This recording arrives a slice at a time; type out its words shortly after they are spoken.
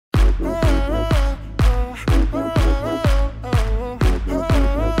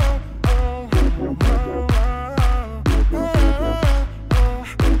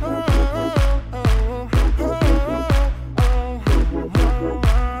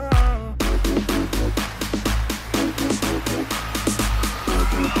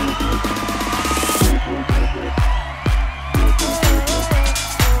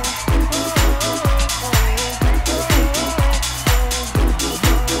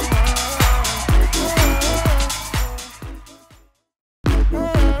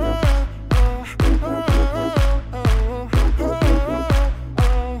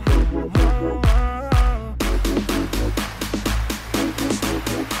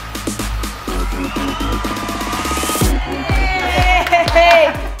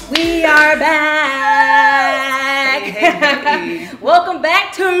We are back. Hey. Welcome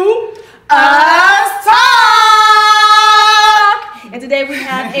back to UsTalk. And today we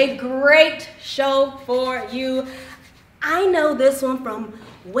have a great show for you. I know this one from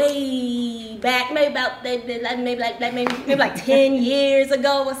way back, maybe like 10 years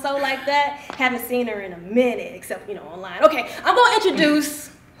ago or so like that. Haven't seen her in a minute, except online. Okay, I'm gonna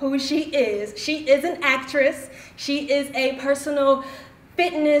introduce who she is. She is an actress. She is a personal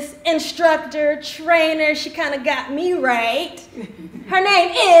fitness instructor, trainer. She kind of got me right. Her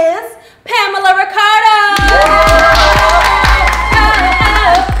name is Pamela Ricardo.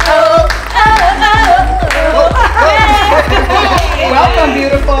 Welcome,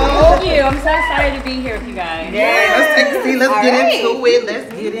 beautiful. Thank you. I'm so excited to be here with you guys. Yeah, let's take a seat. Let's get into it.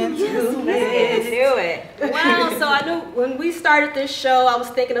 Let's get into it. Wow, so I knew when we started this show, I was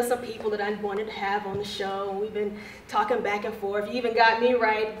thinking of some people that I wanted to have on the show. We've been talking back and forth. You even got me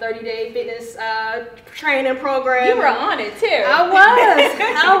right, 30-day fitness training program. You were on it too. I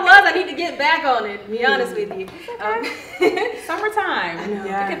was. I need to get back on it, to be honest with you. Summertime. I know. It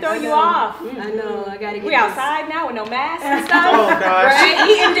can throw you off. I know. I got to get We outside now with no masks and stuff. Oh, gosh. Right?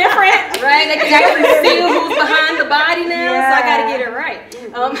 Eating different. Right? They can actually see who's behind the body now, so I got to get it right.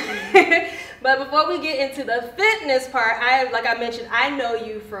 But before we get into the fitness part, like I mentioned, I know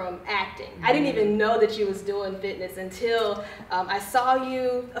you from acting. I didn't even know that you was doing fitness until I saw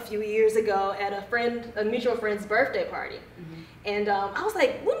you a few years ago at a mutual friend's birthday party. And I was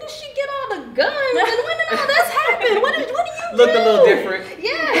like, when did she get all the guns? And when did all this happen? What do you do? Looked a little different.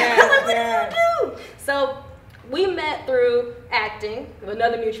 Yeah. I was like, what do you do? So we met through acting with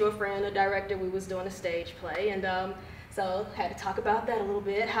another mutual friend, a director. We was doing a stage play, and so had to talk about that a little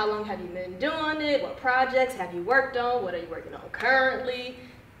bit. How long have you been doing it? What projects have you worked on? What are you working on currently?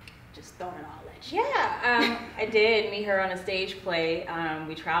 Just throwing it all at you. Yeah, I did meet her on a stage play.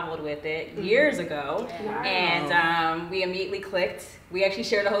 We traveled with it years ago, and we immediately clicked. We actually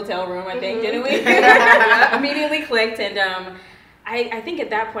shared a hotel room, I think, didn't we? Immediately clicked, and I think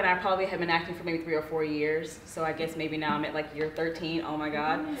at that point I probably had been acting for maybe 3 or 4 years. So I guess maybe now I'm at like year 13. Oh my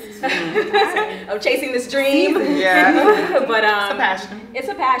God, I'm chasing this dream. Yeah, but it's a passion. It's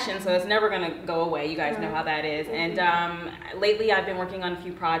a passion, so it's never gonna go away. You guys know how that is. And lately I've been working on a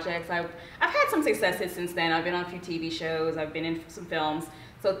few projects. I've had some successes since then. I've been on a few TV shows. I've been in some films.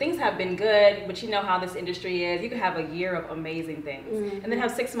 So things have been good, but you know how this industry is. You can have a year of amazing things and then have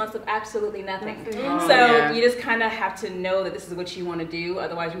 6 months of absolutely nothing. You just kind of have to know that this is what you want to do.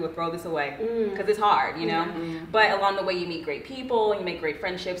 Otherwise, you will throw this away because it's hard, you know. But along the way, you meet great people, you make great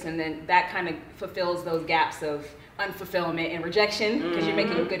friendships, and then that kind of fulfills those gaps of unfulfillment and rejection because you're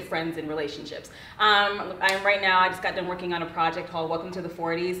making good friends and relationships. Right now, I just got done working on a project called Welcome to the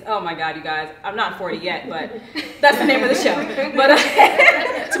 40s. Oh my God, you guys, I'm not 40 yet, but that's the name of the show. But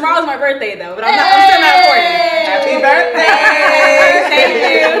tomorrow's my birthday though, but I'm still not 40. Happy birthday!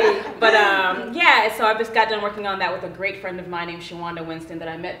 Thank you. But yeah, so I just got done working on that with a great friend of mine named Shawanda Winston that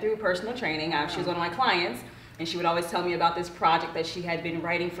I met through personal training. She was one of my clients. And she would always tell me about this project that she had been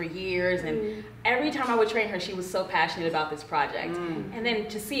writing for years. And every time I would train her, she was so passionate about this project. And then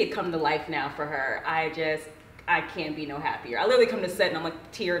to see it come to life now for her, I can't be no happier. I literally come to set and I'm like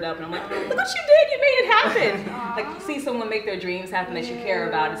teared up and I'm like, look what you did, you made it happen. Like see someone make their dreams happen that you care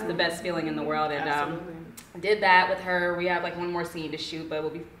about. It's the best feeling in the world. And I did that with her. We have like one more scene to shoot, but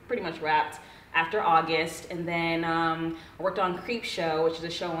we'll be pretty much wrapped after August. And then I worked on Creep Show, which is a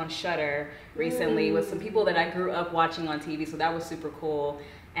show on Shudder recently with some people that I grew up watching on TV, so that was super cool.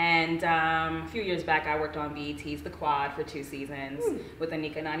 And a few years back I worked on BET's The Quad for 2 seasons with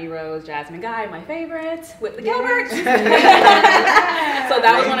Anika Nani Rose, Jasmine Guy, my favorite, with the Gilberts. So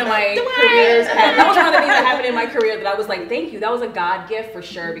that was one of my careers. That was one of the things that happened in my career that I was like, thank you, that was a God gift for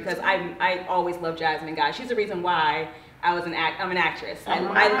sure, because I always loved Jasmine Guy. She's the reason why I'm an actress. And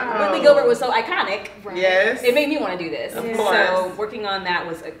Whitley Gilbert was so iconic. Yes. It made me want to do this. Of course. So working on that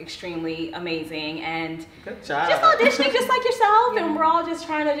was extremely amazing. And good job. Just auditioning just like yourself. And we're all just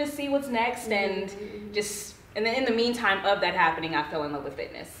trying to just see what's next. And then in the meantime of that happening, I fell in love with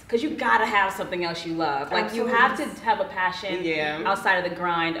fitness. Because you got to have something else you love. Like you have to have a passion outside of the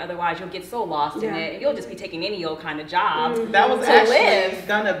grind. Otherwise you'll get so lost in it. And you'll just be taking any old kind of job That was to actually live.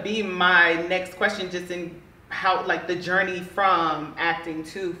 gonna be my next question, just in how, like, the journey from acting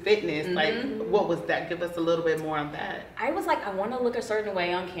to fitness, like, what was that? Give us a little bit more on that. I was like, I want to look a certain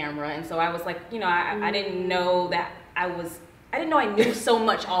way on camera, and so I was like, you know, I didn't know that I knew so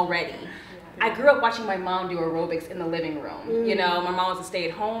much already. I grew up watching my mom do aerobics in the living room. You know, my mom was a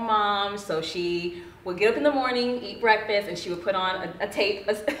stay-at-home mom, so she would get up in the morning, eat breakfast, and she would put on a tape,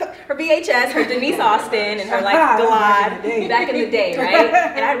 her VHS, her Denise Austin, and her like Glad back in the day, right?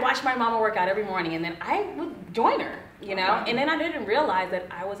 And I'd watch my mama work out every morning, and then I would join her, you know? And then I didn't realize that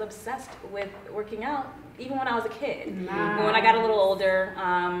I was obsessed with working out even when I was a kid. Nice. But when I got a little older,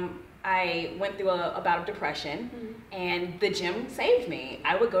 I went through a bout of depression, and the gym saved me.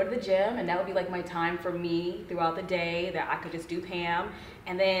 I would go to the gym, and that would be like my time for me throughout the day that I could just do Pam.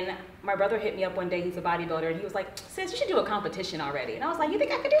 And then my brother hit me up one day, he's a bodybuilder, and he was like, sis, you should do a competition already. And I was like, you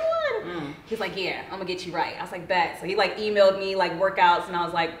think I could do one? He's like, yeah, I'm gonna get you right. I was like, bet. So he like emailed me like workouts, and I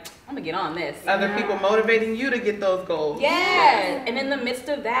was like, I'm gonna get on this. Other people motivating you to get those goals. Yes. And in the midst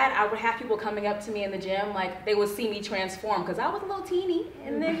of that, I would have people coming up to me in the gym, like they would see me transform because I was a little teeny.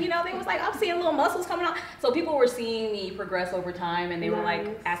 And then, you know, they was like, I'm seeing little muscles coming out. So people were seeing me progress over time, and they were like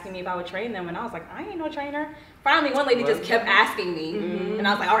asking me if I would train them. And I was like, I ain't no trainer. Finally, one lady just kept asking me, and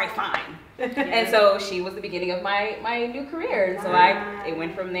I was like, all right, fine. And so she was the beginning of my new career. And so it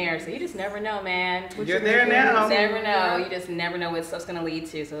went from there. So you just never know, man. You're there now. You never know. You just never know what stuff's going to lead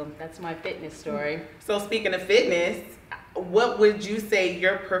to. So that's my fitness story. So speaking of fitness, what would you say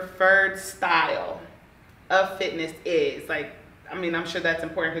your preferred style of fitness is? Like, I mean, I'm sure that's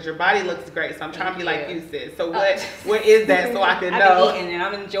important because your body looks great. So I'm trying to be like you, sis. So what is that so I can know? I've been eating and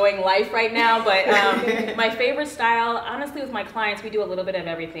I'm enjoying life right now. But my favorite style, honestly, with my clients, we do a little bit of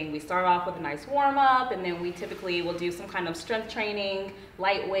everything. We start off with a nice warm up, and then we typically will do some kind of strength training,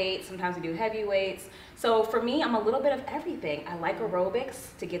 light weights. Sometimes we do heavy weights. So for me, I'm a little bit of everything. I like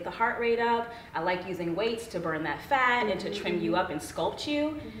aerobics to get the heart rate up. I like using weights to burn that fat and to trim you up and sculpt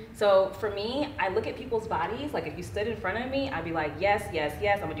you. So for me, I look at people's bodies. Like if you stood in front of me, I'd be like, yes, yes,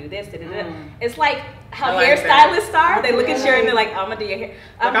 yes, I'm gonna do this. Da, da, da. It's like how hairstylists are. They look at you and they're like, I'm gonna do your hair.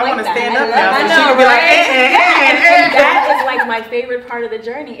 I want to stand up now. I know, right? And that is like my favorite part of the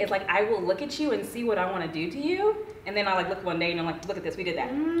journey. Is like I will look at you and see what I want to do to you. And then I like look one day and I'm like, look at this, we did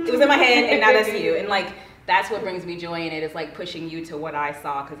that. It was in my head and now that's you. And like, that's what brings me joy in it. It's like pushing you to what I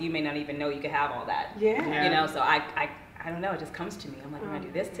saw because you may not even know you could have all that. Yeah. You know, so I don't know, it just comes to me. I'm like, I'm gonna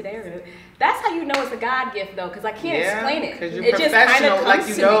do this today. Or that's how you know it's a God gift though, because I can't explain it. Because you're it professional, just kind of like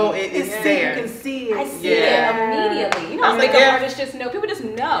you know it's there. You can see it. I see it immediately. You know, makeup artists just know. People just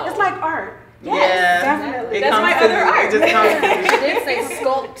know. It's like art. Yes, definitely. That's my other art. It just comes to you. She did say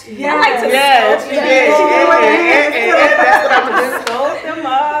sculpt. Yeah. I like to Yes, sculpt. you did. That's what I was Sculpt them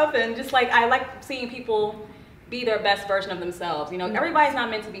up, and just like I like seeing people be their best version of themselves. You know, everybody's not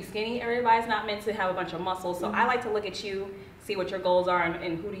meant to be skinny. Everybody's not meant to have a bunch of muscles. So I like to look at you, see what your goals are,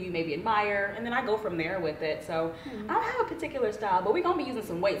 and who do you maybe admire, and then I go from there with it. So I don't have a particular style, but we're gonna be using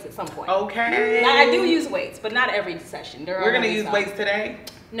some weights at some point. Okay. Now, I do use weights, but not every session. We're gonna use weights today.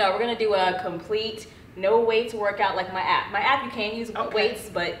 No, we're gonna do a complete no weights workout like my app. My app you can use weights,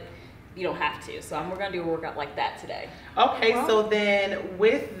 but you don't have to. So we're gonna do a workout like that today. Okay, so then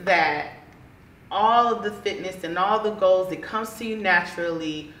with that, all of the fitness and all the goals, it comes to you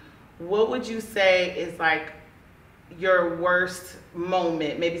naturally. What would you say is like your worst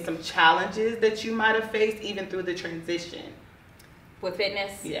moment? Maybe some challenges that you might have faced even through the transition. With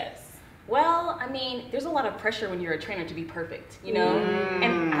fitness? Yes. Well, I mean, there's a lot of pressure when you're a trainer to be perfect, you know?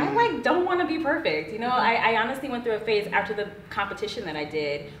 And I like don't want to be perfect, you know? I honestly went through a phase after the competition that I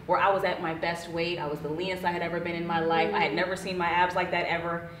did where I was at my best weight. I was the leanest I had ever been in my life. I had never seen my abs like that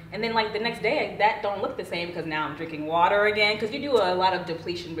ever. And then like the next day, that don't look the same because now I'm drinking water again because you do a lot of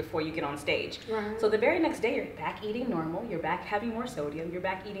depletion before you get on stage. Right. So the very next day, you're back eating normal. You're back having more sodium. You're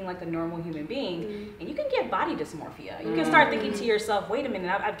back eating like a normal human being. And you can get body dysmorphia. You can start thinking to yourself, wait a minute,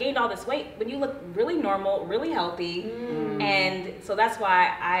 I've gained all this weight. But you look really normal, really healthy. And so that's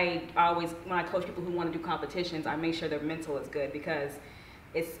why I always, when I coach people who want to do competitions, I make sure their mental is good because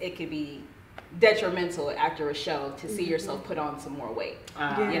it could be detrimental after a show to see yourself put on some more weight.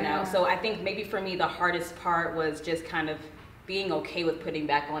 You know, so I think maybe for me the hardest part was just kind of being okay with putting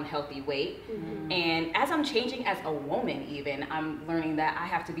back on healthy weight. And as I'm changing as a woman even, I'm learning that I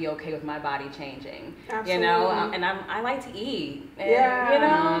have to be okay with my body changing. Absolutely. You know, and I like to eat. And, Yeah. you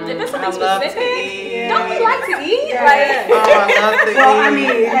know, if it's something love to specific, eat. don't we like to eat? Yeah. Like, I love to Well, I eat.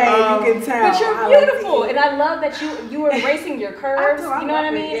 mean, hey, you can tell. but you're I like to beautiful, eat. and I love that you are embracing your curves. I do, I You know what I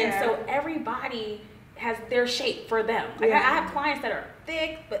love it, mean? yeah. And so everybody has their shape for them. Like I have clients that are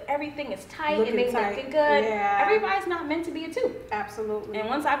thick, but everything is tight and they Looking look good. Yeah. Everybody's not meant to be a two. Absolutely. And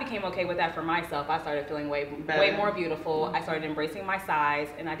once I became okay with that for myself, I started feeling way more beautiful. I started embracing my size,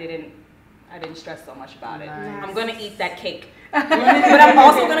 and I didn't stress so much about it. Nice. I'm gonna eat that cake, but I'm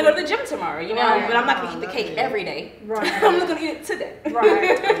also gonna go to the gym tomorrow. You know, but I'm not gonna eat the cake every day. Right. I'm just gonna eat it today.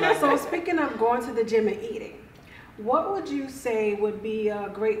 Right. So speaking of going to the gym and eating, What would you say would be a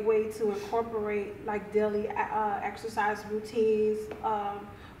great way to incorporate like daily exercise routines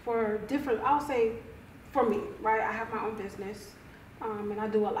for different, I'll say for me, right? I have my own business and I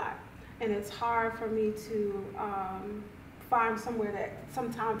do a lot. And it's hard for me to find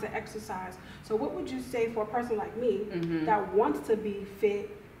some time to exercise. So what would you say for a person like me that wants to be fit?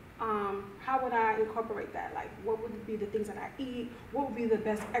 How would I incorporate that? Like, what would be the things that I eat? What would be the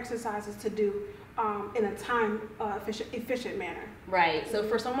best exercises to do in a time efficient manner? Right. So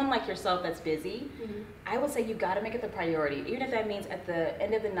for someone like yourself that's busy, I would say you got to make it the priority. Even if that means at the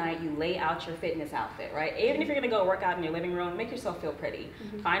end of the night you lay out your fitness outfit, right? Even if you're going to go work out in your living room, make yourself feel pretty.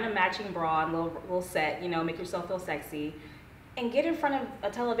 Find a matching bra and little set, make yourself feel sexy. And get in front of a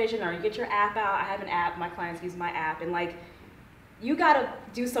television or get your app out. I have an app. My clients use my app. And like, you got to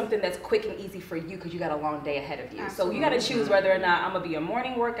do something that's quick and easy for you because you got a long day ahead of you. Absolutely. So you got to choose whether or not I'm going to be a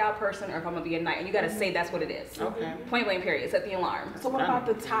morning workout person or if I'm going to be a night. And you got to say that's what it is. Okay. Point blank period. Set the alarm. So what about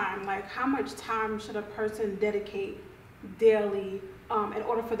the time? Like, how much time should a person dedicate daily in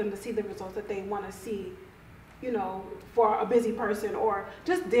order for them to see the results that they want to see, for a busy person or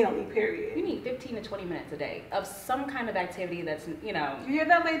just daily, period? You need 15 to 20 minutes a day of some kind of activity that's, You hear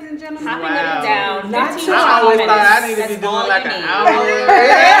that, ladies and gentlemen? Hopping up and down. Not 15 too to 20 I always minutes. thought I needed to be doing like an hour.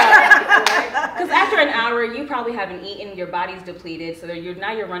 Because after an hour, you probably haven't eaten, your body's depleted, so you're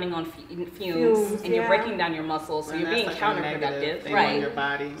running on fumes and you're breaking down your muscles, so you're being like counterproductive, right? On your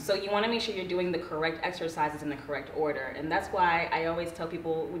body. So you want to make sure you're doing the correct exercises in the correct order, and that's why I always tell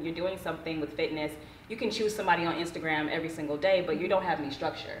people when you're doing something with fitness, you can choose somebody on Instagram every single day, but you don't have any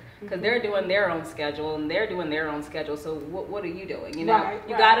structure because they're doing their own schedule and they're doing their own schedule. So what are you doing? You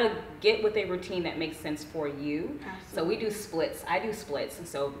gotta get with a routine that makes sense for you. Absolutely. So we do splits. I do splits. And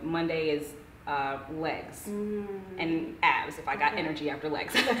so Monday is legs and abs if I got energy after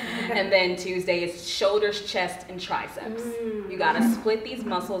legs. And then Tuesday is shoulders, chest, and triceps. You gotta split these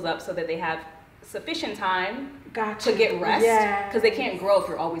muscles up so that they have sufficient time to get rest because they can't grow if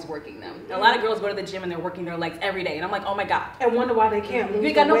you're always working them. A lot of girls go to the gym and they're working their legs every day and I'm like, oh my god, and wonder why they can't lose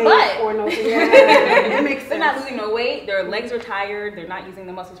you got no weight butt or no it makes sense. They're not losing no weight, their legs are tired, they're not using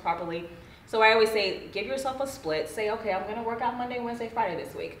the muscles properly. So I always say give yourself a split. Say, okay, I'm gonna work out Monday, Wednesday, Friday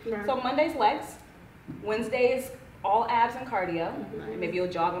this week. So Monday's legs, Wednesday's all abs and cardio. Maybe you'll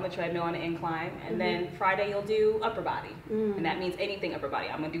jog on the treadmill on an incline, and then Friday you'll do upper body, and that means anything upper body.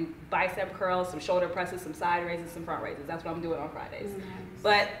 I'm gonna do bicep curls, some shoulder presses, some side raises, some front raises. That's what I'm doing on Fridays.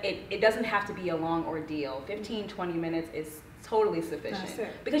 But it doesn't have to be a long ordeal. 15-20 minutes is totally sufficient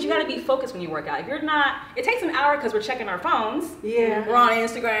because you got to be focused when you work out. If you're not, it takes an hour because we're checking our phones. We're on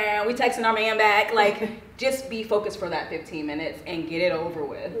Instagram, we texting our man back. Like, just be focused for that 15 minutes and get it over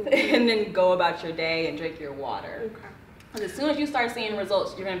with, and then go about your day and drink your water. Because as soon as you start seeing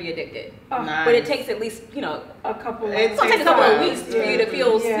results, you're gonna be addicted. But it takes at least a couple. It's gonna take a couple of weeks for you to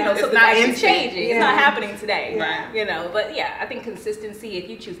feel something actually changing. It's not happening today. But yeah, I think consistency. If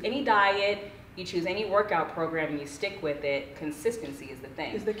you choose any diet, you choose any workout program and you stick with it, consistency is the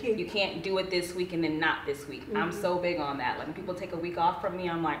thing. Is the key. You can't do it this week and then not this week. I'm so big on that. Like when people take a week off from me,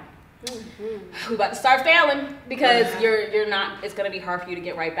 I'm like, we're about to start failing because you're not, it's going to be hard for you to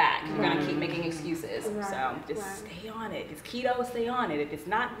get right back. You're going to keep making excuses. So just stay on it. If it's keto, stay on it. If it's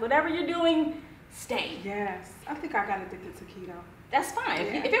not, whatever you're doing, stay. Yes. I think I got addicted to keto. That's fine.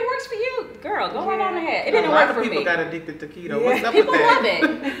 If it works for you, girl, go right on ahead. It didn't work for me. A lot of people got addicted to keto. What's up people with that?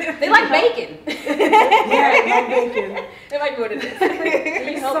 love it. They like bacon. No bacon. That might be what it is. Do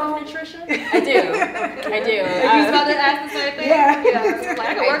you help with nutrition? I do. You about to ask the same thing? Like,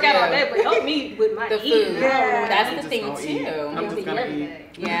 I can work out all day, but help me with my eating. That's the thing too. I'm just gonna eat.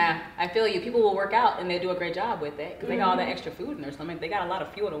 Yeah, I feel you. People will work out and they do a great job with it because they got all that extra food in their stomach. They got a lot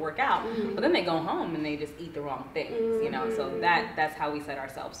of fuel to work out, but then they go home and they just eat the wrong things. So that's how we set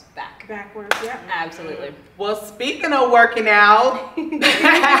ourselves backwards. Absolutely. Well, speaking of working out,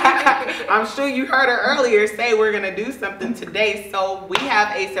 I'm sure you heard her earlier say we're gonna do something today. So we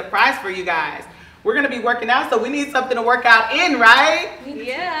have a surprise for you guys. We're gonna be working out, so we need something to work out in, right?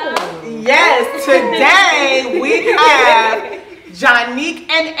 Yeah. Yes. Today we have Jonique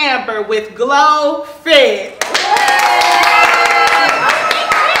and Amber with Gleaux Fit.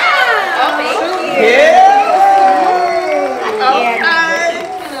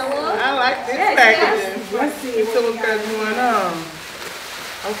 I like this packaging. Let's see what's got going on.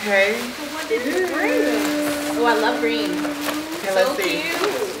 Okay. What did you bring? Oh, I love green. Okay, let's see.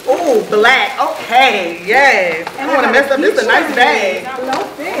 Oh, black. Okay, yes. I don't want to mess up. This is a nice bag. I don't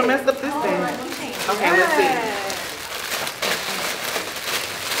want to mess up this thing. Okay, let's see.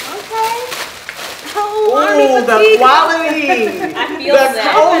 Oh, the quality. I feel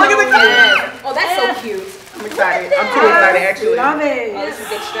that. Oh, look at the color. Oh, that's so cute. I'm excited. I'm too excited, actually. Love it. Oh, this is a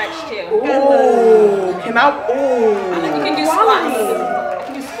good stretch too. Ooh, can I? Ooh. You can do squats. You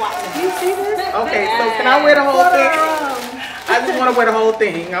can do squats. You see this? Okay, so can I wear the whole thing? I just want to wear the whole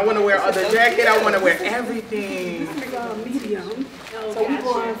thing. I want to wear the jacket. I want to wear everything. Medium. So we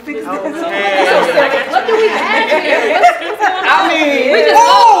going to fix this. Okay. What do we have here? I mean, We just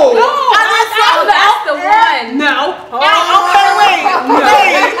that's the one. No. Okay, wait.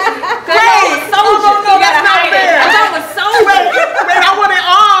 No, that's not fair. That was so Wait, I want it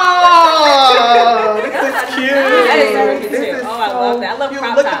all. This is cute. That is so cute This too. is Oh, I love that. I love cute.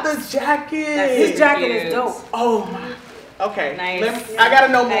 crop Look tops. at this jacket. This jacket is dope. Oh my. Okay. Nice. I gotta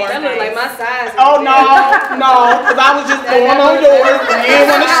know more. That looks like my size. Oh no, because I was just going on yours and you didn't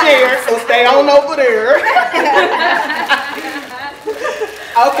want to share, so stay on over there.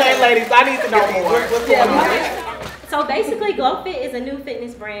 Okay, ladies, I need to know more. What's going on? So basically, Gleaux Fit is a new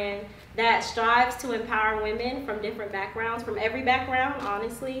fitness brand that strives to empower women from different backgrounds, from every background,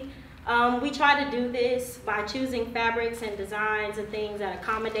 honestly. We try to do this by choosing fabrics and designs and things that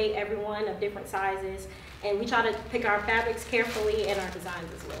accommodate everyone of different sizes. And we try to pick our fabrics carefully and our designs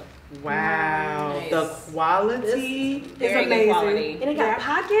as well. Wow, Nice. the quality. Very good quality. And it got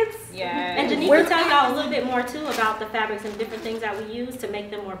pockets. Yeah. And Janique will tell y'all a little bit more too about the fabrics and different things that we use to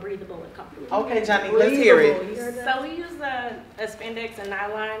make them more breathable and comfortable. Okay, Johnny, let's hear it. So we use a spandex and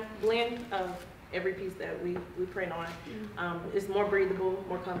nylon blend of every piece that we print on. It's more breathable,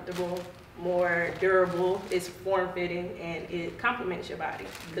 more comfortable, more durable. It's form-fitting, and it complements your body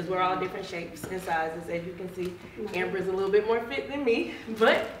because we're all different shapes and sizes. As you can see, Amber's a little bit more fit than me,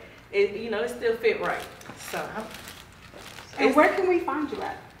 but it still fit right. So, And where can we find you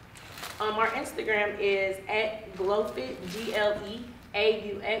at? our Instagram is at Gleaux Fit,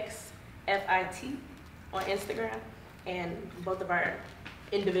 GLEAUXFIT on Instagram, and both of our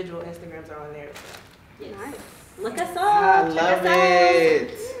individual Instagrams are on there as well. Yes. Nice. Look us up. I Check love us out.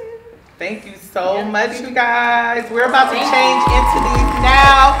 it. Thank you so much, you guys. We're about to change into these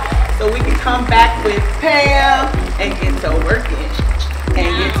now so we can come back with Pam and get to working.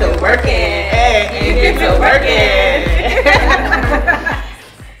 And get to working. And get to working.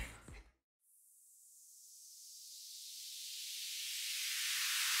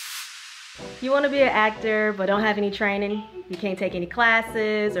 You want to be an actor but don't have any training? You can't take any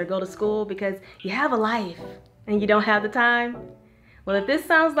classes or go to school because you have a life and you don't have the time? Well, if this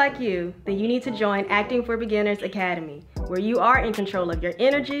sounds like you, then you need to join Acting for Beginners Academy, where you are in control of your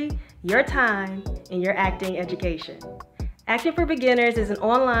energy, your time, and your acting education. Acting for Beginners is an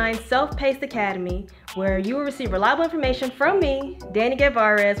online, self-paced academy where you will receive reliable information from me, Danny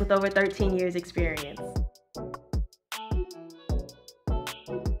Guevara, with over 13 years experience.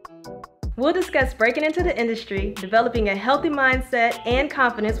 We'll discuss breaking into the industry, developing a healthy mindset and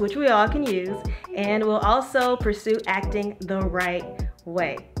confidence, which we all can use, and we'll also pursue acting the right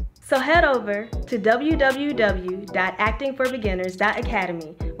way. So head over to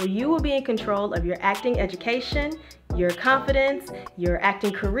www.actingforbeginners.academy, where you will be in control of your acting education, your confidence, your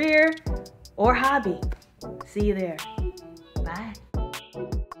acting career, or hobby. See you there. Bye.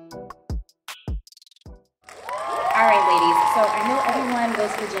 All right, ladies. So I know everyone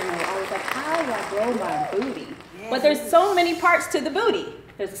goes to the gym and they're always like, how do I grow my booty? But there's so many parts to the booty.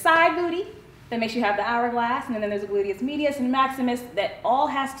 There's a side booty that makes you have the hourglass, and then there's a gluteus medius and maximus that all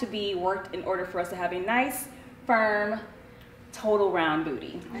has to be worked in order for us to have a nice, firm, total round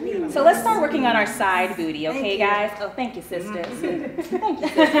booty. So let's start working on our side booty, okay, guys? Oh, thank you, sisters. Thank you,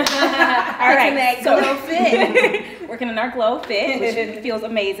 sisters. All right, so working on our Gleaux Fit, which feels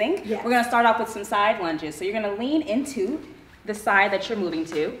amazing. Yes. We're gonna start off with some side lunges. So you're gonna lean into the side that you're moving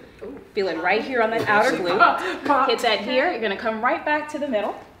to. Feel it right here on that outer glute. Hit that here. You're gonna come right back to the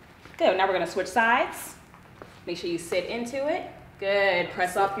middle. Good. Now we're gonna switch sides. Make sure you sit into it. Good.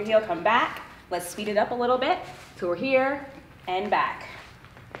 Press off your heel. Come back. Let's speed it up a little bit. So we're here and back.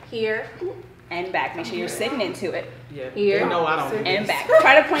 Here and back. Make sure you're sitting into it. Yeah, Here they know I don't do and this. back.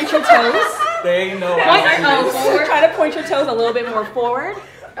 Try to point your toes. They know Point I your don't do toes this. forward. Try to point your toes a little bit more forward.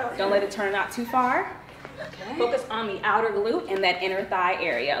 Don't let it turn out too far. Focus on the outer glute and that inner thigh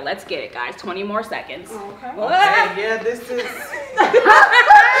area. Let's get it, guys. 20 more seconds. Okay. Okay, yeah, this is.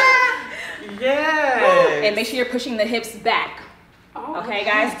 Yes. And make sure you're pushing the hips back. Okay,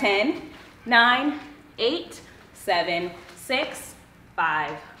 guys. 10, 9, 8, 7, 6,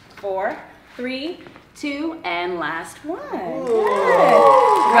 5, 4, 3, 2, and last one. Ooh.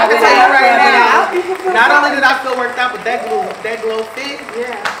 Good. I can tell you right now, not only did I feel worked out, but that Gleaux Fit,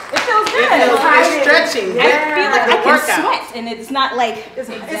 It feels good. it's stretching. I feel like I can Workout. sweat, and it's not like It's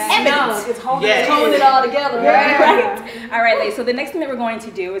evident. It's holding, Yes. holding it all together. Right. All right, ladies. So the next thing that we're going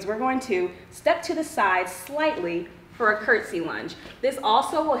to do is we're going to step to the side slightly for a curtsy lunge. This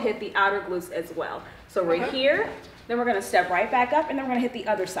also will hit the outer glutes as well. So right here, then we're going to step right back up, and then we're going to hit the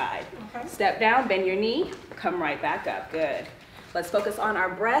other side. Okay. Step down, bend your knee, come right back up. Good. Let's focus on our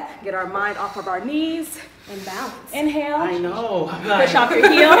breath, get our mind off of our knees, And balance. inhale. I know. Push off your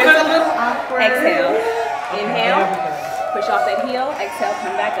heel. It's a little awkward. Exhale. Inhale. Push off that heel. Exhale.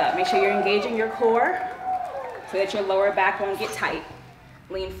 Come back up. Make sure you're engaging your core so that your lower back won't get tight.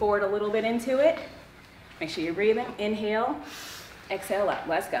 Lean forward a little bit into it. Make sure you're breathing. Inhale. Exhale up.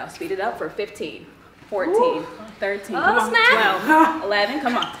 Let's go. Speed it up for 15, 14, 13, come on, 12, 11,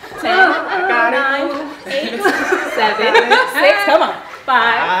 come on, 10, 9, 8, 7, 6, come on,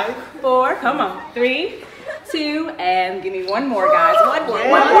 5, 4, come on, 3, 2, and give me one more, guys. One more.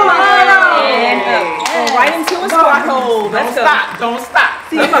 And up. Go right into a squat hold. Let's go. Don't stop.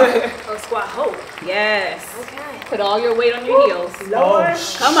 Come on. A squat hold. Yes. Okay. Put all your weight on your heels.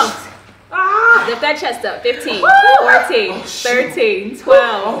 Come on. Lift that chest up. 15, 14, 13,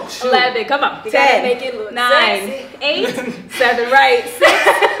 12, 11. Come on. 10, make it look 9, sexy. 8, 7, right.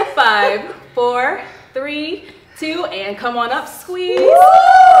 6, 5, 4, 3, 2, and come on up. Squeeze.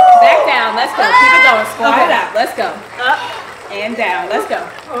 Back down. Let's go. Keep it going. Squat it out. Let's go. Up and down. Let's go.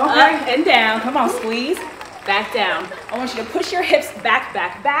 Up and down. Come on. Squeeze. Back down. I want you to push your hips back,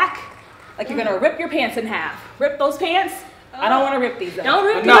 back, back. Like you're going to rip your pants in half. Rip those pants. I don't want to rip these. Don't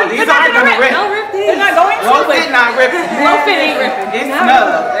rip No, these aren't gonna rip. Don't rip these. They're not going to. Gleaux Fit not ripping. Gleaux Fit ain't ripping. It's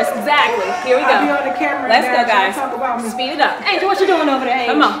snug. That's exactly. Here we I'll be go. on the camera. Let's now, go, trying guys. to talk about me. Speed it up. Angel, what you doing over there,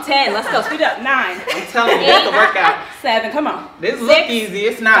 Angel? Come on. 10. Let's go. Speed it up. 9. I'm telling you, it's a workout. 7. Come on. This look 6, easy.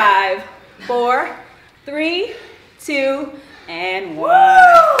 It's not. 5, 4, 3, 2, and 1.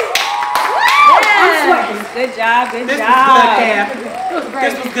 I'm sweating. Good job. Good This was job. good, Cam.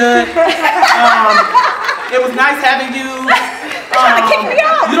 This was good. It was nice having you. Kick me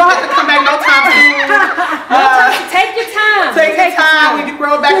out. You don't have to come back no time soon. Take your time. Take your time when you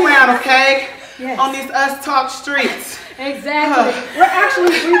roll back around, okay? Yes. On these UsTalk streets. Exactly. We're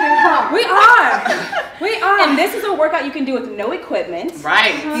actually breathing hard. We are. We are. And this is a workout you can do with no equipment.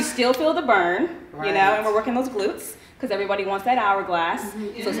 Right. You still feel the burn, you Right. know, and we're working those glutes because everybody wants that hourglass. So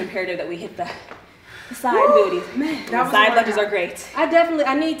it's imperative that we hit the side booties. Man, The side lunges are great. I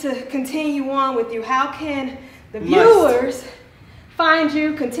need to continue on with you. How can the Must. viewers find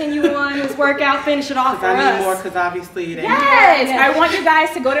you, continue on this workout, finish it off for I need us? more because obviously it ain't. Yes, I want you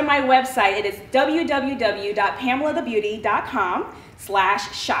guys to go to my website. It is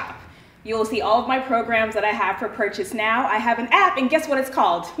www.pamelathebeauty.com/shop. You will see all of my programs that I have for purchase now. I have an app, and guess what it's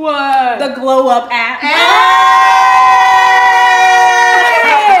called? What? The Glow Up app. Hey!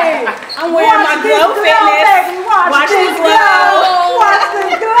 I'm wearing my Gleaux Fitness. Watch this glow. Watch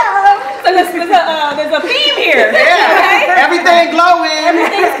this glow. So there's a theme here. Yeah. Everything glowing.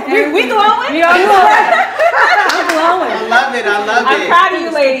 We glowing? We are glowing. I'm glowing. I love it. I love I'm it. proud of you,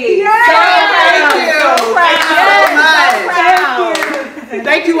 ladies. Thank you. So proud. Thank you so much.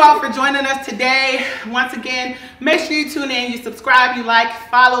 Thank you all for joining us today. Once again, make sure you tune in, you subscribe, you like,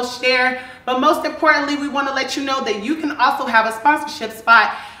 follow, share. But most importantly, we want to let you know that you can also have a sponsorship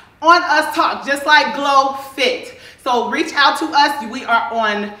spot on UsTalk, just like Gleaux Fit. So reach out to us. We are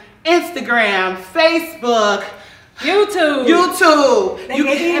on Instagram, Facebook, YouTube. They You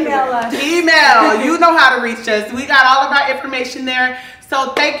can email us. Email. You know how to reach us. We got all of our information there.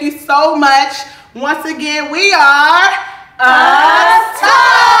 So thank you so much. Once again, we are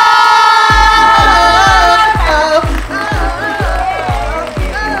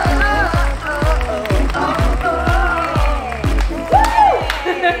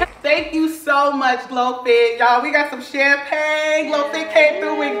Thank you so much, Gleaux Fit. Y'all, we got some champagne. Gleaux Fit came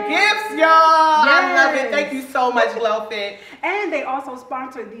through with gifts, y'all. I love it. Thank you so much, Gleaux Fit. And they also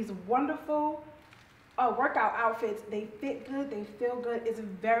sponsor these wonderful workout outfits. They fit good, they feel good. It's a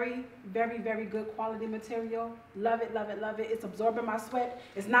very, very, very good quality material. Love it, love it, love it. It's absorbing my sweat.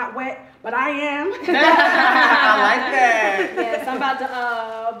 It's not wet, but I am. I like that. Yes, I'm about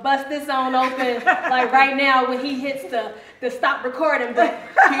to bust this on open like right now when he hits the stop recording button.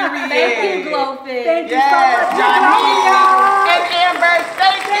 Period. Thank you, Gleaux Fit. Thank you Yes, so much. Johnny and Amber,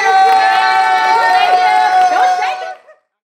 thank you.